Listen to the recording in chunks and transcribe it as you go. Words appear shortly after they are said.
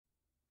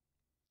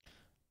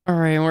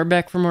Alright, we're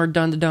back for more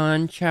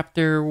DanDaDan,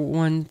 chapter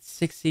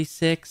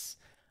 166.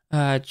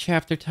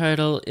 Chapter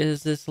title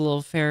is This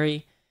Little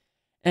Fairy.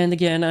 And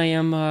again, I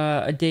am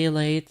a day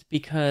late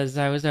because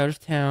I was out of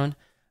town,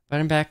 but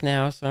I'm back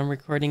now, so I'm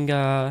recording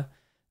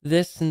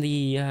this and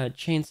the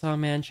Chainsaw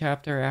Man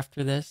chapter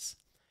after this.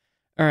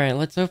 Alright,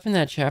 let's open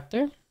that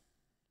chapter.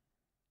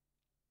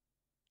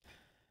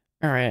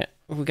 Alright,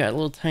 we got a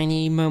little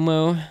tiny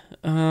Momo.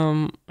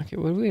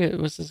 Okay,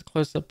 what's this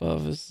close up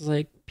of? This is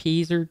like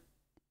peas or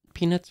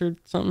peanuts or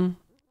something?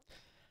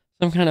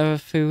 Some kind of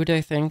food,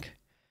 I think.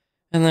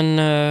 And then,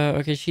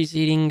 okay, she's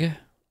eating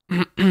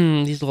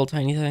these little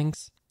tiny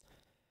things.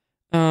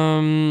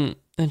 And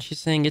she's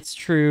saying it's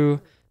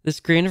true. This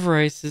grain of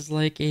rice is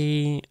like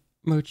a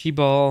mochi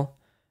ball,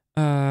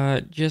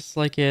 just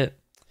like it.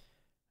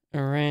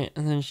 All right,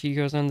 and then she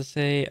goes on to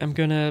say, "I'm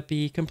gonna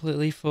be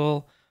completely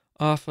full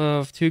off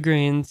of 2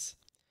 grains."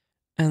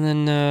 And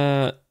then,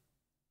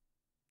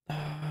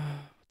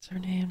 what's her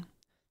name?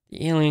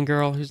 The alien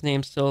girl, whose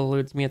name still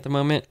eludes me at the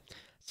moment,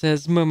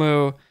 says,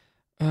 "Momo,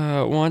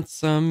 wants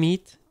some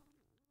meat?"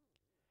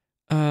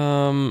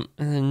 And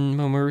then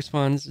Momo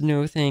responds,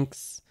 "No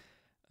thanks.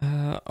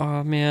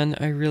 Aw man,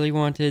 I really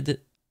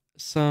wanted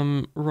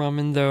some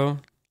ramen though."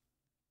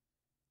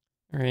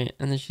 Alright,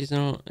 and then she's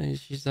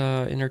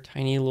in her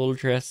tiny little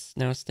dress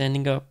now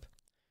standing up.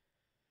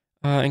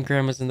 And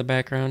Grandma's in the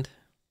background.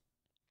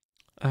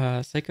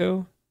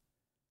 Psycho?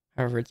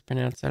 However it's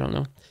pronounced, I don't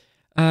know.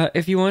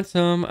 If you want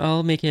some,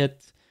 I'll make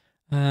it.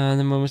 And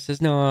then Momo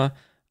says, "No,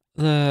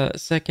 the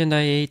second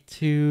I ate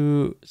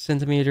 2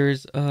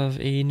 centimeters of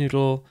a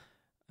noodle,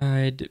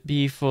 I'd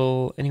be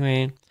full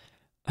anyway."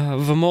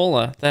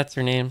 Vamola, that's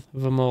her name.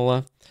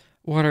 Vamola.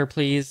 "Water,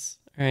 please."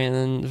 All right, and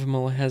then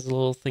Vamola has a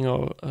little thing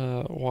of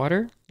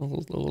water, a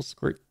little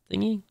squirt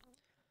thingy.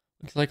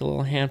 Looks like a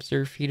little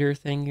hamster feeder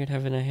thing you'd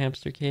have in a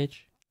hamster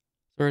cage,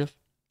 sort of.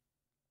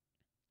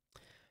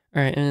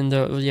 All right, and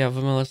yeah,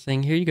 Vamola's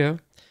saying, "Here you go."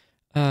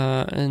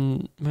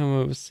 And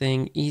Momo was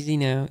saying, "Easy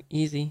now,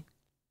 easy."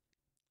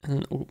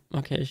 And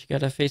okay, she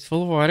got a face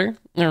full of water.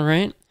 All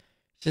right,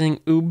 she's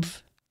saying,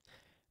 "Oob."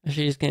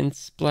 She's getting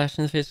splashed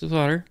in the face with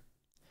water.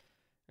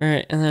 All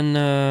right, and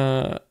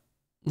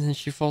then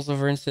she falls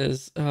over and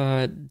says,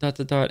 dot dot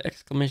dot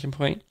exclamation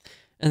point.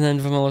 And then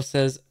Vamala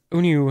says,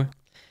 "Unu."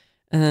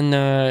 And then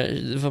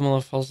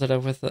Vamala follows it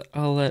up with,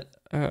 I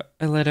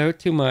let out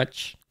too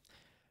much."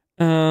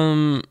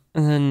 And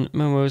then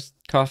Momo's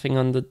coughing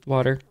on the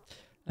water.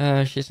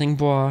 She's saying,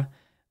 "Bois,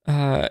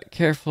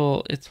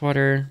 careful, it's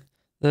water.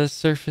 The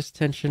surface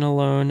tension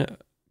alone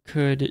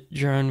could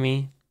drown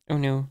me. Oh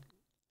no."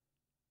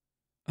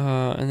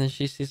 And then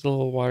she sees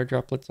little water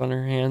droplets on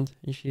her hand,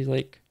 and she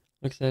like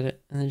looks at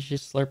it, and then she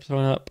slurps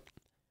one up.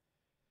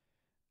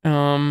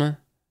 And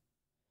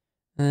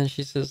then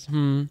she says,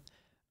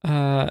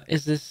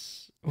 is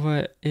this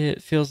what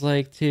it feels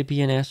like to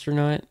be an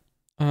astronaut?"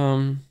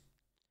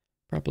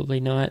 Probably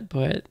not,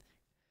 but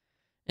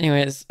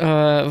anyways,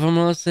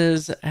 Momo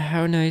says,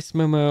 "How nice,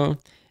 Momo.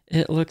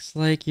 It looks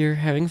like you're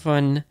having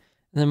fun."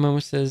 And then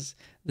Momo says,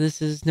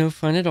 "This is no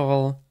fun at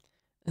all."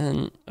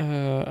 And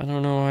I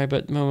don't know why,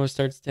 but Momo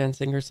starts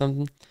dancing or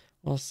something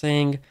while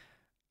saying,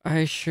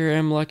 "I sure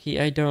am lucky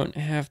I don't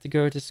have to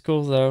go to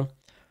school though.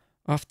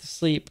 Off to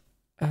sleep."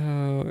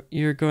 "Oh,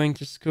 you're going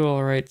to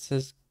school, right?"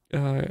 says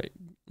uh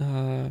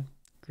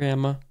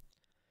Grandma.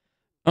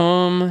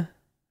 Um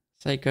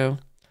Psycho.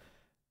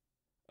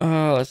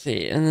 Let's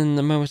see. And then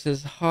the Momo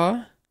says,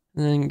 "Huh?"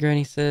 And then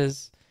Granny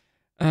says,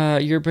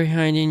 "You're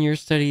behind in your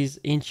studies,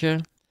 ain't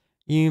ya?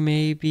 You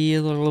may be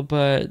a little,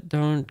 but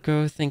don't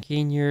go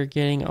thinking you're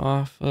getting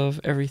off of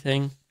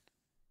everything."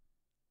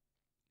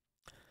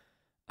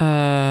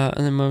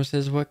 And then Momo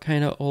says, "What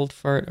kind of old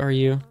fart are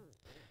you?"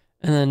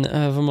 And then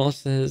Vamol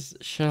says,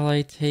 "Shall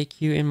I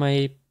take you in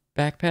my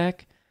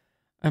backpack?"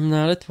 "I'm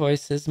not a toy,"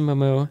 says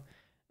Momo.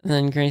 And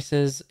then Granny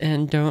says,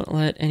 "And don't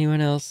let anyone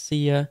else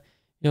see ya.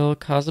 You'll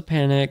cause a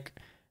panic.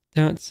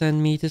 Don't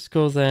send me to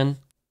school then,"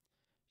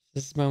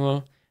 says Momo.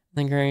 And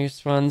then Granny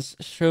responds,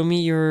 "Show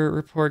me your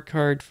report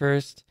card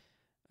first."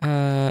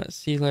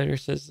 "See you later,"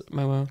 says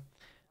Momo.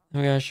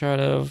 And we got a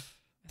shot of,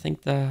 I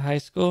think, the high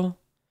school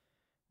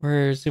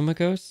where Zuma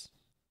goes.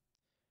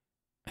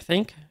 I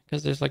think,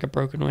 because there's like a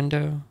broken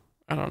window.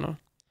 I don't know.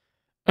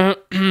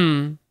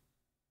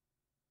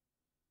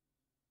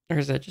 Or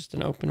is that just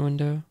an open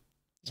window?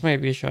 This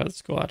might be a shot of the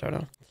school. I don't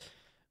know.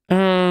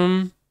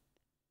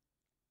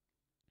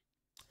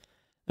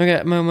 We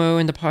got Momo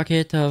in the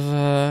pocket of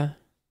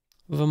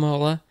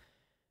Vamola.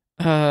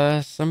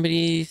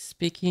 "Somebody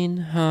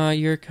speaking?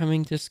 You're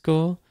coming to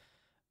school?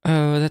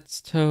 Oh,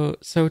 that's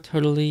so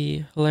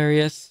totally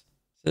hilarious."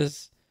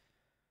 Says,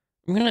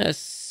 I'm gonna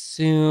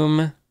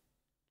assume,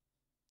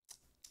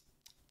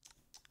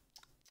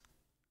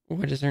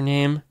 what is her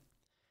name?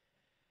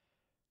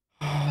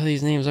 Oh,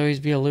 these names always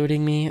be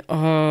eluding me.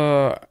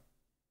 Ira.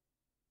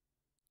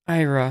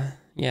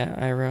 Yeah,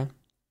 Ira.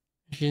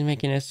 She's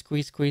making a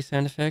squeeze squeeze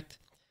sound effect.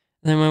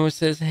 And then Momo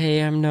says,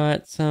 "Hey, I'm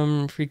not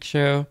some freak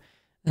show."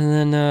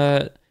 And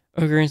then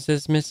Ogre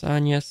says, "Miss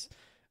Agnes,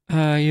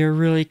 You're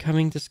really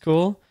coming to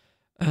school?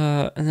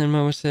 And then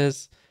Momo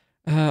says,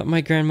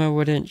 my grandma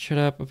wouldn't shut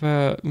up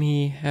about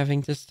me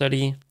having to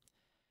study.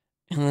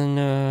 And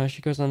then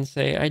she goes on to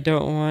say, I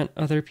don't want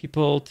other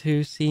people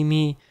to see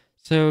me,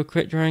 so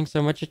quit drawing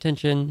so much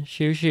attention.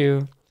 Shoo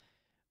shoo.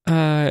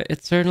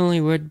 It certainly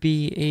would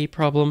be a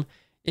problem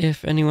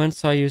if anyone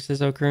saw you,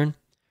 says Okarun.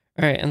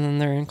 Alright, and then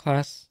they're in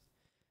class.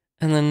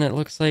 And then it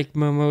looks like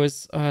Momo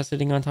is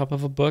sitting on top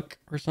of a book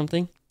or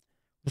something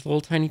with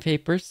little tiny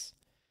papers.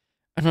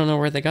 I don't know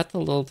where they got the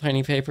little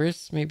tiny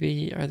papers.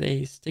 Maybe are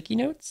they sticky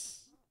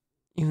notes?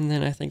 Even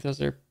then, I think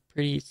those are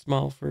pretty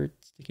small for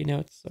sticky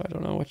notes, so I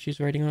don't know what she's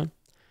writing on.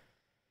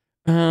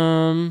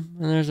 And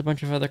there's a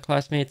bunch of other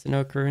classmates and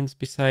Okaruns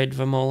beside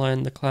Vamola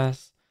in the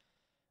class.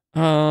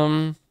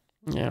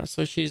 Yeah,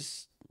 so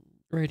she's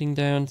writing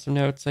down some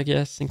notes, I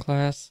guess, in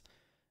class.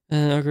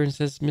 And Okarun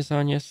says, Miss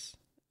Agnes,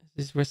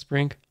 is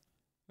whispering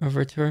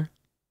over to her.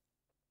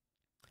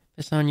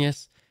 Miss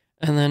Agnes.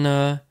 And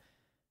then,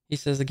 he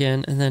says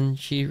again, and then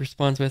she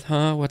responds with,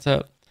 huh, what's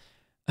up?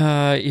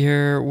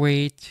 You're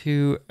way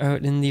too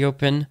out in the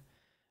open.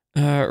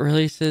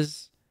 Really,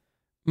 says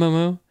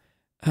Momo.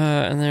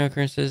 And then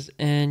Okarun says,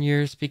 and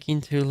you're speaking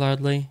too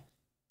loudly.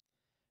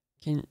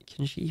 Can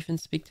she even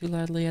speak too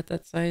loudly at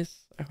that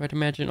size? I would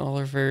imagine all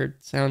of her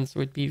sounds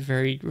would be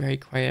very, very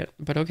quiet,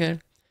 but okay.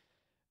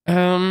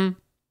 And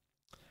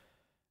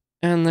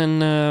then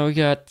we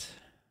got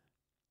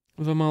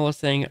Vamola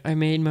saying, I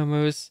made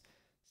Momo's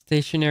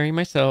stationery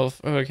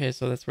myself. Oh, okay,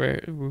 so that's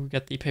where we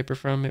got the paper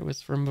from. It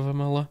was from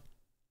Vamola.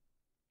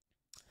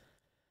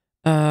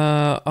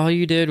 All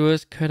you did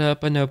was cut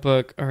up a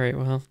notebook. Alright,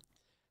 well,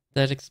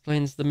 that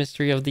explains the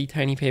mystery of the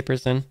tiny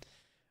papers then.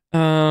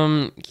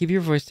 Keep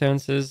your voice down,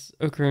 says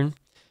Okarun.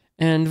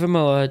 And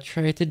Vamola,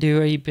 try to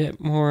do a bit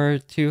more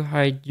to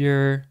hide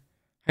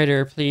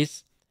her,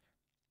 please.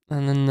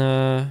 And then,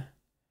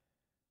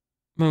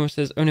 Momo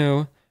says, oh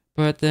no,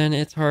 but then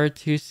it's hard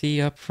to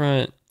see up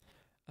front.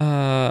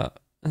 And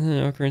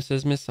then Okarun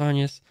says, Miss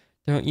Agnes,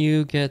 don't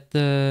you get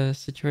the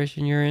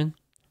situation you're in?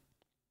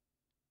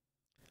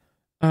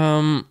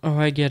 Oh,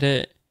 I get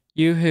it.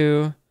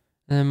 You-hoo.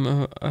 And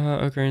then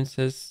Okarun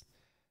says,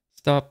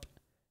 stop,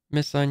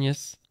 Miss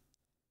Agnes.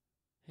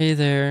 Hey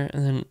there.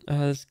 And then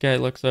this guy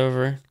looks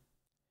over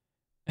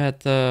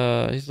at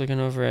he's looking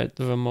over at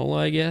the Vamola,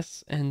 I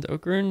guess, and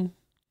Okarun,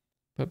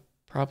 but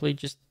probably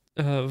just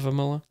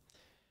Vamola.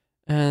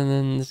 And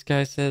then this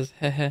guy says,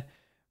 heh,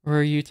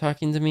 were you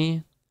talking to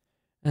me?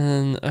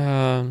 And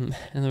and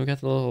then we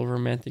got the little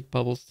romantic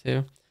bubbles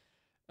too.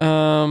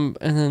 And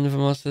then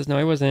Vamola says, no,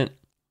 I wasn't.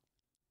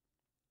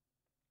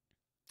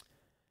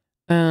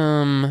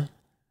 And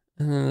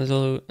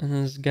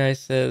then this guy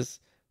says,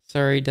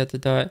 sorry, dot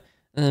dot dot.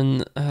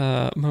 And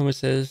Momo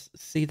says,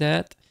 see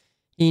that?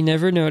 He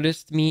never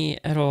noticed me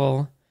at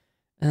all.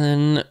 And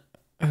then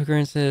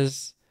Okarun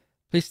says,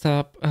 please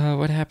stop.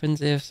 What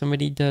happens if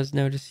somebody does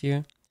notice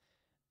you?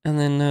 And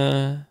then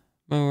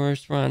Momo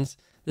responds,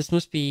 this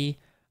must be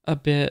a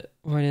bit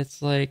what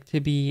it's like to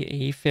be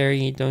a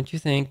fairy, don't you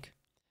think?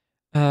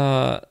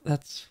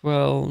 That's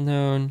well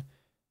known.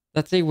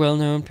 That's a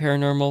well-known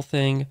paranormal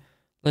thing.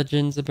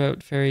 Legends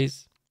about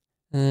fairies.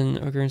 And then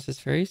Okarun says,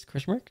 fairies?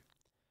 Question mark?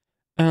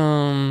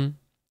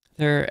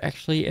 They're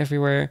actually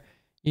everywhere.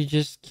 You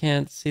just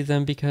can't see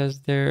them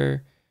because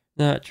they're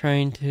not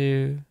trying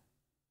to...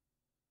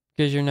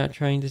 Because you're not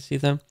trying to see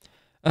them.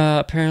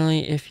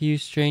 Apparently, if you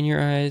strain your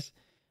eyes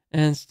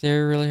and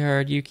stare really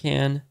hard, you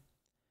can.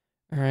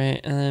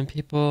 Alright, and then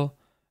people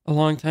a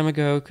long time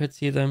ago could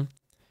see them.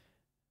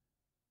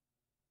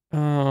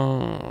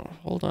 Oh,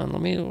 hold on.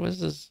 What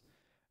is this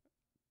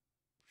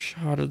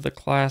shot of the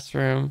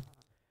classroom?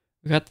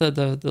 We got the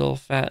little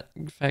fat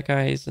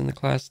guys in the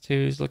class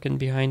too. He's looking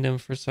behind him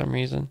for some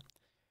reason.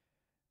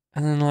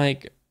 And then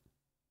like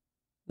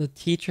the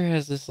teacher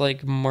has this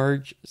like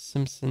Marge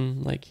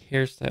Simpson like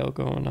hairstyle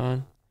going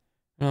on.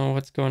 I don't know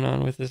what's going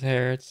on with his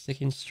hair. It's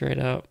sticking straight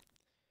up.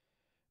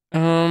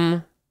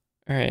 Alright,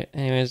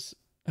 anyways,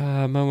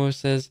 Momo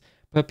says,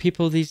 but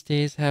people these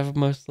days have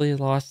mostly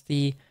lost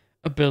the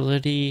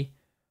ability,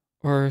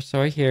 or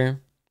so I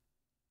hear.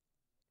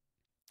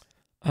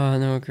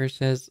 Noaker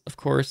says, of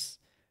course.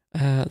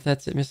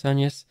 That's it, Miss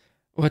Agnes.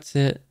 What's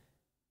it?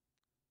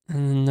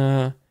 And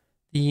then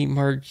the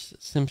Marge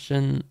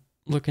Simpson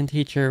looking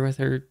teacher with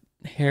her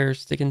hair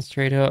sticking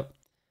straight up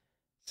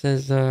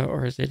says,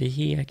 or is it a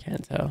he? I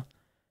can't tell.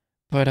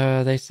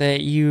 But they say,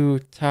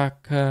 you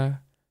Takakura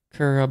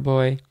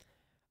boy,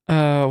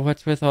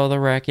 what's with all the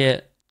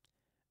racket?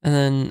 And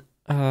then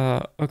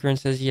Okarun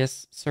says,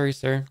 yes, sorry,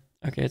 sir.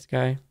 Okay, it's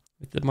guy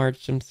with the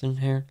Marge Simpson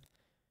hair.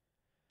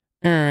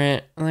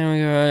 Alright, and then we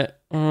got,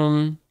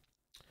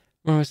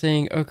 I was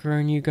saying,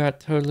 Okarun, you got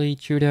totally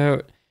chewed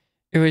out.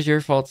 It was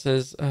your fault,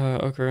 says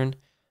Okarun.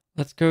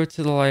 Let's go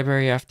to the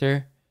library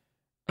after.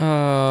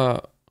 Wilco?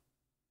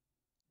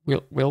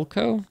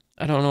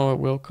 I don't know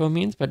what Wilco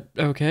means, but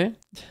okay.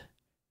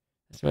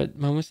 That's what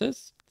Momo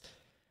says.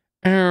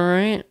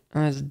 Alright,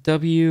 that's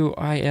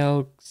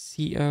Wilco.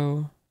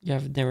 Yeah,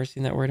 I've never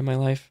seen that word in my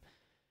life.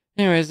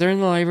 Anyways, they're in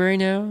the library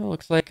now. It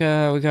looks like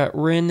we got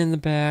Rin in the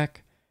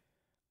back.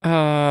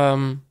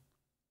 Um,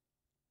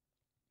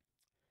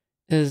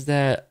 is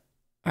that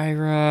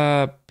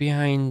Ira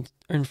behind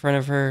or in front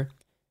of her?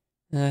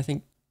 And I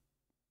think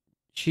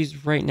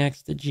she's right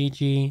next to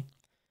Gigi.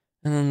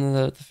 And then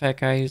the fat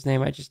guy whose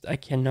name I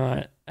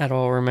cannot at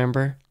all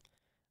remember.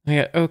 We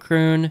got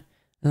Okroon,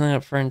 and then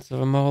up front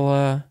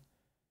Savamola,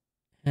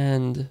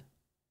 and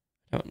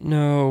I don't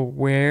know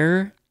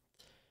where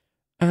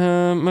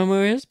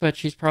Momo is, but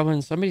she's probably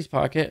in somebody's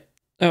pocket.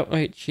 Oh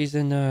wait, she's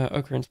in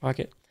Okroon's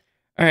pocket.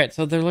 All right,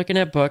 so they're looking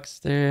at books.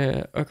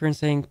 They're Okroon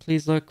saying,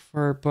 "Please look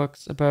for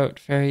books about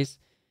fairies,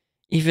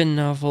 even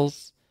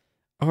novels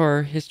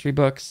or history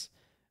books.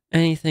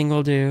 Anything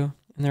will do."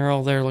 And they're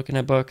all there looking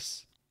at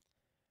books.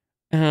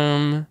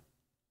 Um.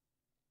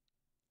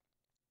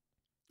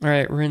 All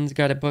right, Rin's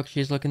got a book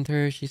she's looking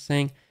through. She's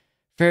saying,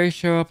 "Fairies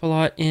show up a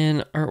lot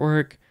in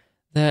artwork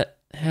that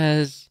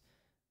has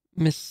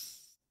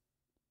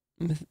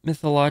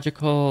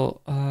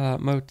mythological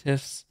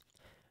motifs.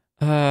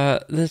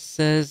 This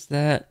says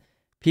that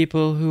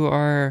people who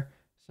are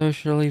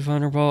socially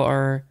vulnerable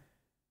are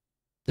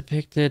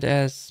depicted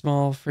as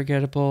small,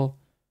 forgettable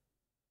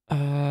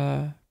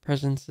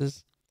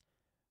presences."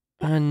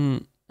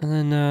 And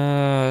then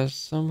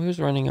who's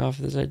running off?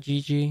 Is that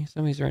Gigi?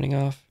 Somebody's running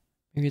off.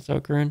 Maybe it's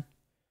Okran.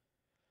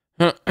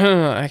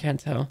 I can't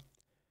tell.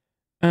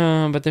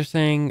 But they're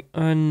saying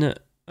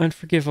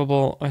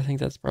unforgivable. I think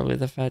that's probably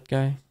the fat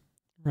guy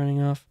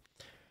running off.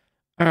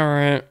 All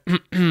right.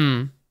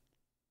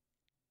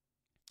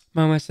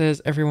 Mama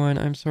says, "Everyone,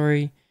 I'm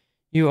sorry.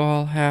 You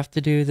all have to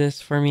do this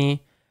for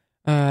me."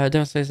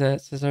 Don't say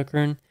that, says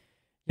Okran.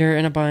 "You're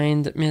in a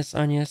bind, Miss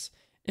Agnes.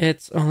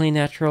 It's only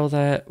natural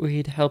that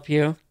we'd help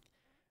you."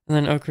 And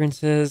then Okran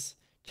says,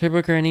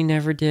 "Turbo Granny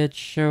never did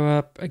show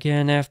up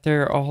again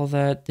after all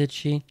that, did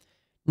she?"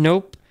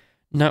 "Nope.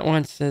 Not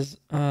once," says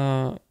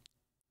Momo.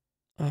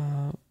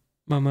 And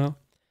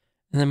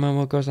then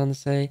Momo goes on to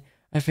say,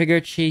 "I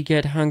figured she'd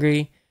get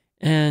hungry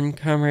and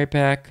come right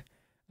back.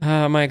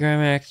 My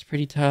grandma acts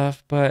pretty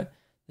tough, but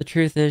the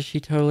truth is she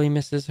totally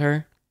misses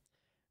her."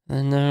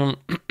 And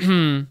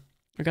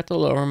I got the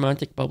little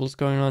romantic bubbles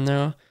going on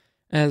now,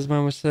 as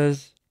Momo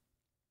says,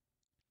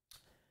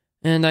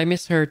 "And I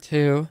miss her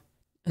too."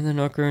 And then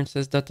Okarun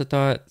says, "Dot dot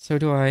dot, so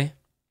do I."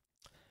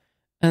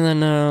 And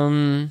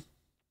then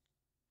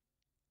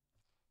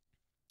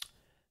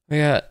we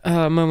got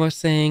Momo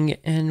saying,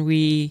 "And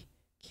we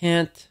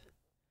can't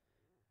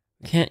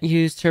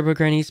use Turbo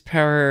Granny's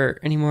power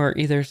anymore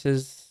either,"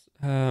 says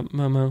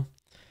Momo.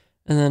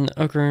 And then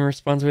Okarun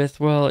responds with,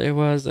 "Well, it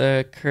was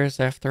a curse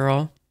after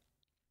all."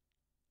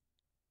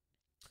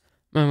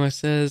 Momo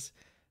says,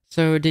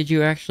 "So did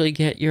you actually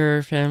get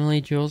your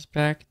family jewels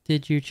back?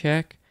 Did you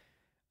check?"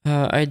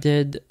 "I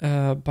did.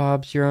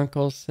 Bob's your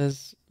uncle,"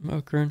 says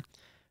Okarun.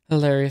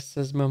 "Hilarious,"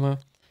 says Momo.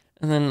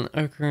 And then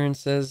Okarun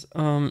says,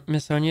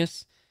 "Miss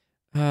Agnes,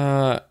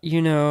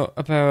 you know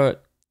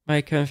about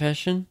my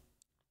confession?"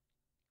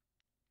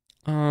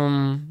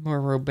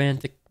 More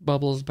romantic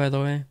bubbles, by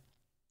the way.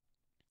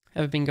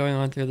 Have been going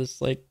on through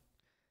this, like,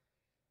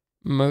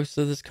 most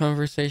of this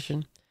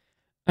conversation.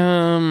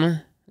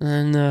 And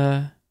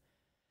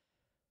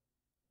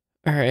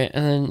alright,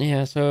 and then,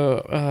 yeah,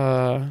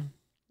 so,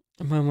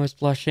 Momo's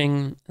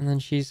blushing, and then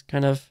she's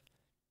kind of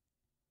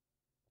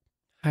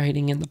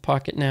hiding in the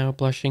pocket now,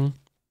 blushing.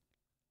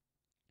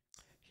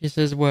 She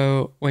says,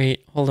 "Whoa,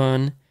 wait, hold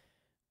on.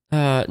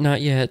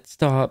 Not yet,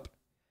 stop."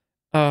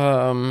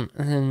 And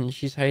then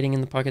she's hiding in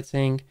the pocket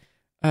saying,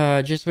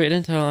 "Just wait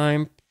until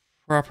I'm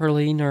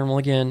properly normal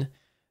again."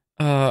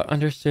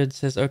 Understood,"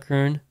 says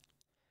Okarun.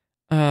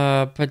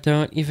 But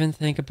don't even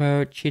think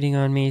about cheating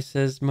on me,"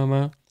 says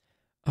Momo.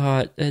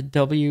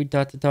 W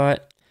dot dot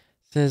dot,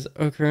 says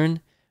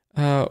Okarun.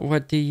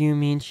 What do you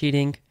mean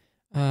cheating?"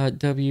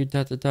 W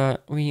dot dot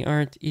dot, "We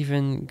aren't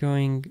even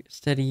going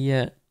steady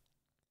yet,"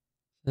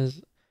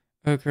 says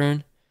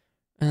Okarun.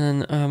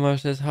 And then Mo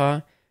says,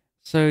 "Huh?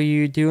 So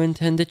you do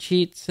intend to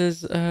cheat,"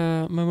 says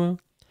Momo.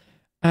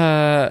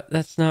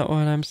 That's not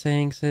what I'm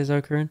saying," says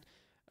Okarun.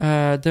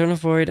 Don't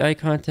avoid eye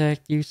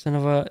contact, you son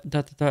of a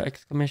dot dot dot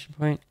exclamation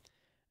point."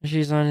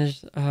 She's on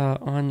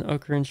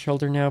Okarun's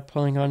shoulder now,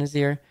 pulling on his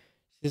ear.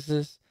 She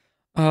says,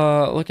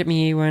 "Look at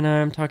me when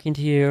I'm talking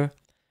to you."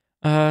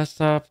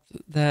 Stop,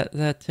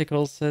 that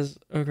tickles," says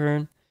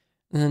Okarun.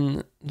 And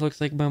then looks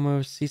like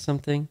Momo sees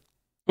something.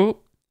 Oh,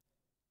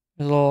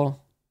 a little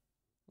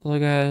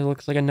guy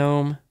looks like a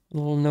gnome, a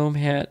little gnome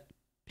hat,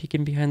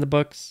 peeking behind the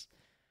books.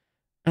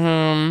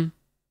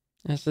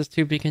 This is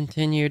to be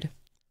continued.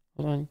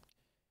 Hold on,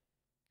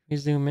 we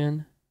zoom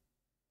in.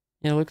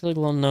 Yeah, it looks like a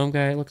little gnome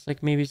guy. It looks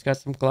like maybe he's got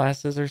some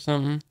glasses or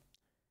something.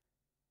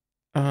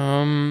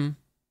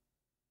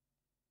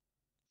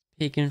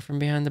 Peeking from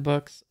behind the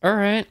books. All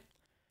right,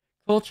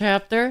 cool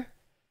chapter.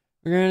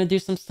 We're gonna do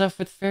some stuff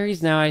with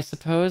fairies now, I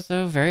suppose.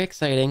 Oh, very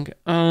exciting.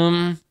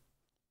 Yeah,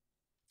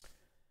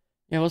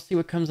 we'll see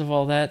what comes of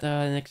all that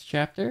next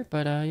chapter.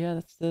 But yeah,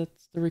 that's the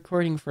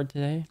recording for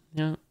today.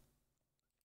 Yeah.